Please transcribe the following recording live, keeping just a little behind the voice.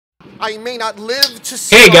I may not live to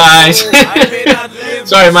see. Hey guys!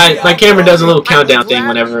 Sorry, my camera does a little countdown thing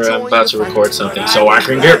whenever I'm about to record something, so I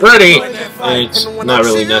can get ready. It's not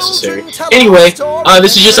really necessary. Anyway,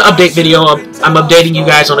 this is just an update video. I'm updating you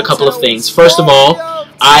guys on a couple of things. First of all,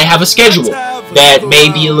 I have a schedule that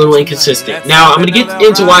may be a little inconsistent. Now, I'm going to get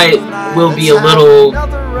into why it will be a little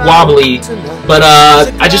wobbly, but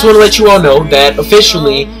I just want to let you all know that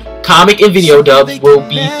officially, comic and video dubs will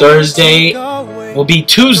be Tuesday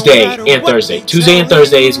and Thursday. Tuesday and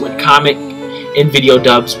Thursday is when comic and video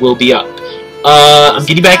dubs will be up. I'm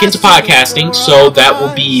getting back into podcasting, so that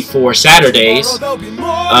will be for Saturdays.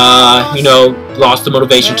 You know, lost the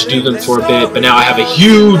motivation to do them for a bit, but now I have a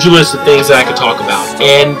huge list of things that I could talk about,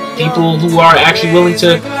 and people who are actually willing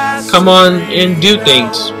to come on and do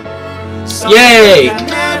things. Yay!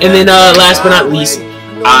 And then, last but not least,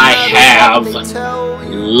 I have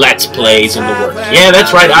Let's Plays in the works. Yeah,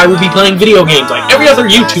 that's right, I will be playing video games like every other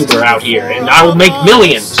YouTuber out here, and I will make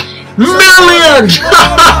millions. Millions!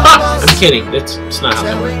 I'm kidding, it's not how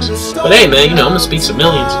that works. But hey, man, you know, I'm gonna speak some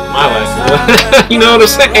millions in my life. You know what I'm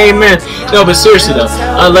saying? Hey, man. No, but seriously, though,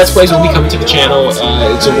 Let's Plays will be coming to the channel.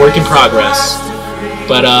 It's a work in progress.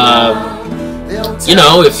 But, you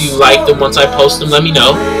know, if you like them once I post them, let me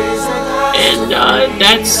know. And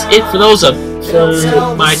that's it for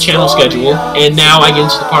for my channel schedule. And now I get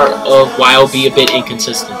into the part of why I'll be a bit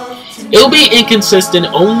inconsistent. It'll be inconsistent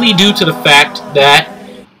only due to the fact that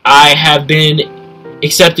I have been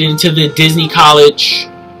accepted into the Disney College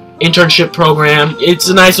internship program. It's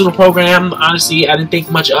a nice little program. Honestly, I didn't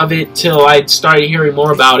think much of it till I started hearing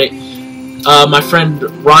more about it. My friend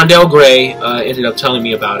Rondell Gray ended up telling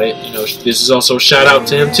me about it. You know, this is also a shout out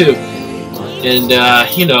to him too. And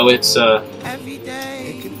you know, it's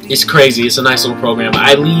crazy. It's a nice little program.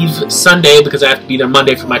 I leave Sunday because I have to be there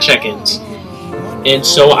Monday for my check-ins, and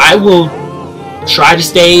so I will try to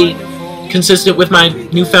stay consistent with my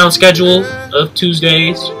newfound schedule of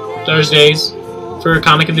Tuesdays, Thursdays for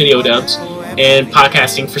comic and video dubs, and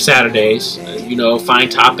podcasting for Saturdays. You know,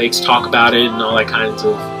 find topics, talk about it, and all that kinds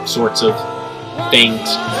of sorts of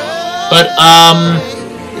things. But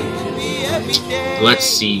let's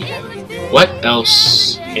see, what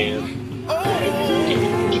else am I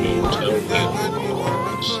going to tell you?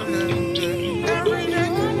 Something to you.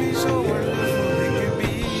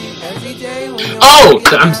 Oh,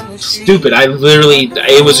 I'm stupid. I literally,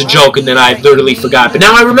 it was a joke and then I literally forgot. But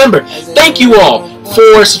now I remember. Thank you all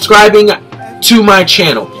for subscribing to my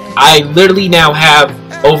channel. I literally now have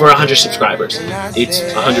over 100 subscribers. It's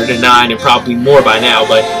 109 and probably more by now,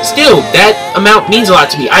 but still, that amount means a lot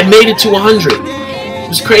to me. I made it to 100. It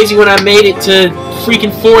was crazy when I made it to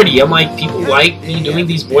freaking 40. I'm like, people like me doing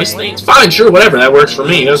these voice things? Fine, sure, whatever. That works for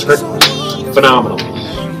me. That's phenomenal.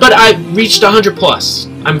 But I reached 100 plus.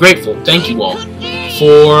 I'm grateful. Thank you all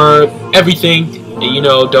for everything. You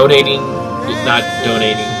know, donating, not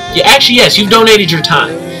donating. Yeah, actually, yes, you've donated your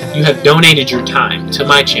time. You have donated your time to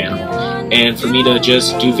my channel, and for me to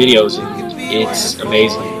just do videos, it's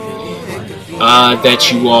amazing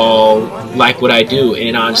that you all like what I do.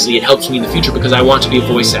 And honestly, it helps me in the future because I want to be a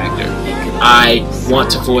voice actor. I want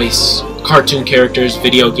to voice cartoon characters,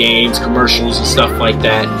 video games, commercials, and stuff like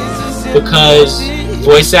that, because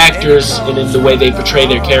voice actors and in the way they portray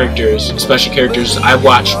their characters, especially characters I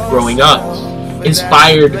watched growing up,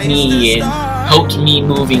 inspired me and helped me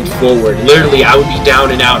moving forward. Literally, I would be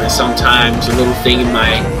down and out, and sometimes a little thing in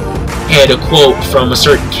my head, a quote from a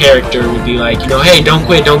certain character would be like, you know, hey, don't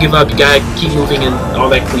quit, don't give up, you gotta keep moving, and all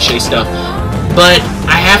that cliche stuff. But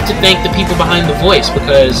I have to thank the people behind the voice,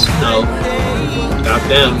 because, you know, without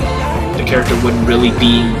them, the character wouldn't really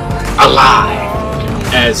be alive,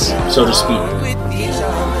 as so to speak.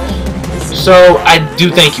 So I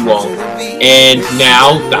do thank you all. And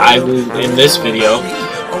now I will end this video.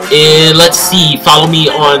 Let's see, follow me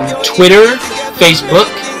on Twitter, Facebook,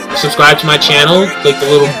 subscribe to my channel, click the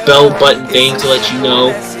little bell button thing to let you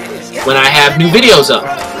know when I have new videos up.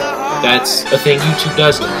 That's a thing YouTube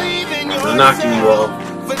does now. I'm knocking you all.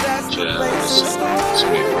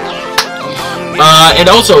 And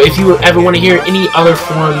also, if you ever want to hear any other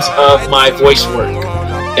forms of my voice work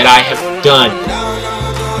that I have done,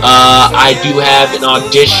 I do have an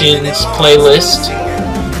auditions playlist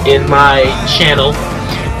in my channel,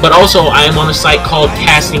 but also I am on a site called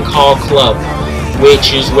Casting Call Club,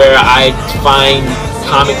 which is where I find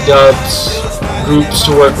comic dubs, groups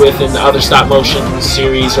to work with, and other stop motion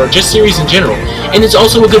series, or just series in general. And it's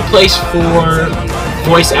also a good place for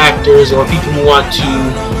voice actors or people who want to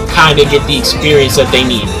kind of get the experience that they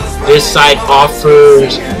need. This site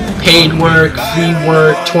offers paid work, free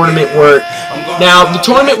work, tournament work, Now, the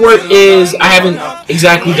tournament work is, I haven't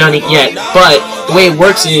exactly done it yet, but the way it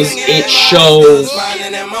works is it shows,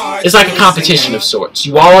 it's like a competition of sorts.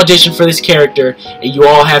 You all audition for this character, and you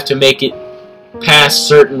all have to make it past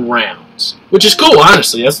certain rounds, which is cool,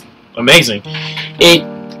 honestly. That's amazing.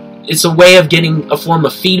 It's a way of getting a form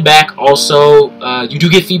of feedback. Also, you do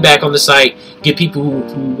get feedback on the site. Get people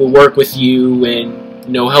who will work with you and,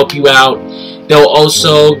 you know, help you out. They'll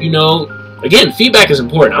also, you know, again, feedback is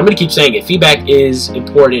important. I'm going to keep saying it. Feedback is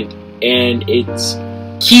important, and it's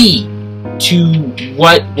key to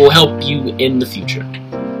what will help you in the future.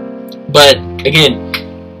 But, again,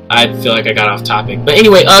 I feel like I got off topic. But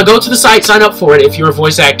anyway, go to the site, sign up for it if you're a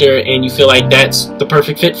voice actor and you feel like that's the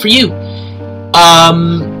perfect fit for you.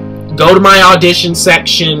 Go to my audition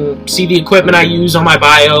section, see the equipment I use on my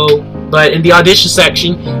bio. But in the audition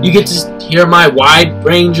section, you get to hear my wide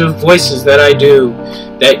range of voices that I do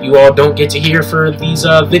that you all don't get to hear for these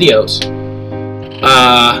videos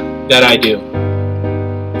that I do.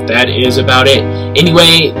 That is about it.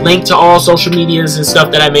 Anyway, link to all social medias and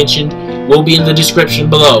stuff that I mentioned will be in the description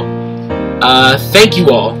below. Thank you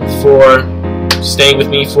all for staying with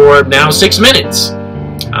me for now 6 minutes.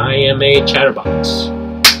 I am a chatterbox.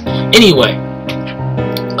 Anyway,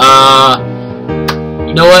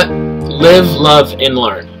 you know what? Live, love, and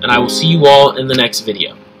learn. And I will see you all in the next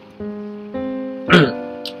video.